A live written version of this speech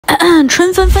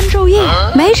春分分昼夜，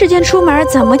没时间出门，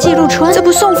怎么记录春？这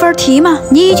不送分题吗？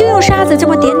你就用沙子这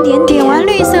么点完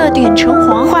绿色点成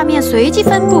黄，画面随机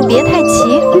分布，别太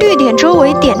齐。绿点周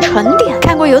围点纯点。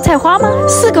看过油菜花吗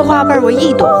？4个花瓣为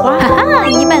一朵花，哈哈，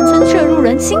一半村色入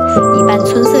人心，一半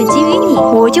村色基于你。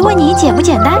我就问你简不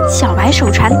简单？小白手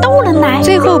传都能来。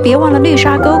最后别忘了绿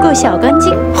沙勾个小干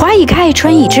净。花已开，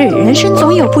春已至，人生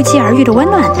总有不期而遇的温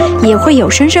暖，也会有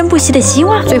生生不息的希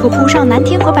望。最后铺上蓝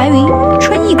天和白云，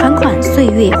春意款款，岁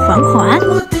月缓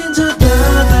缓。